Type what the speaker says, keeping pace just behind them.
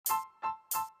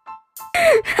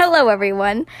Hello,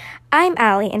 everyone. I'm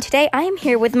Allie, and today I am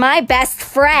here with my best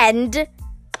friend,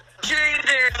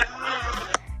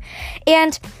 Jaden.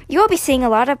 And you'll be seeing a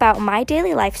lot about my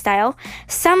daily lifestyle,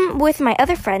 some with my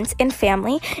other friends and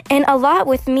family, and a lot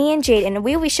with me and Jaden.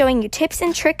 We'll be showing you tips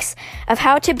and tricks of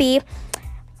how to be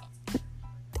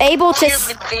able to...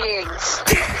 Human beings.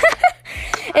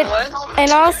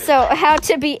 and also how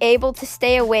to be able to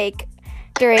stay awake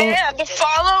during... And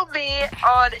follow me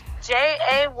on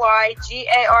JAYGARDNER.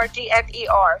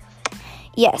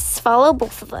 Yes, follow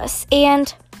both of us.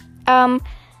 And,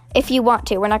 if you want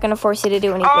to, we're not going to force you to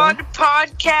do anything. On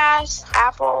podcasts,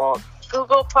 Apple,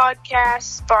 Google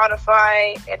Podcasts,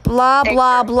 Spotify, and blah, Anchor.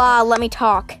 blah, blah. Let me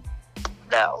talk.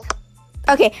 No.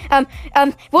 Okay,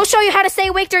 we'll show you how to stay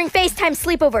awake during FaceTime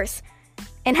sleepovers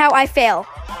and how I fail.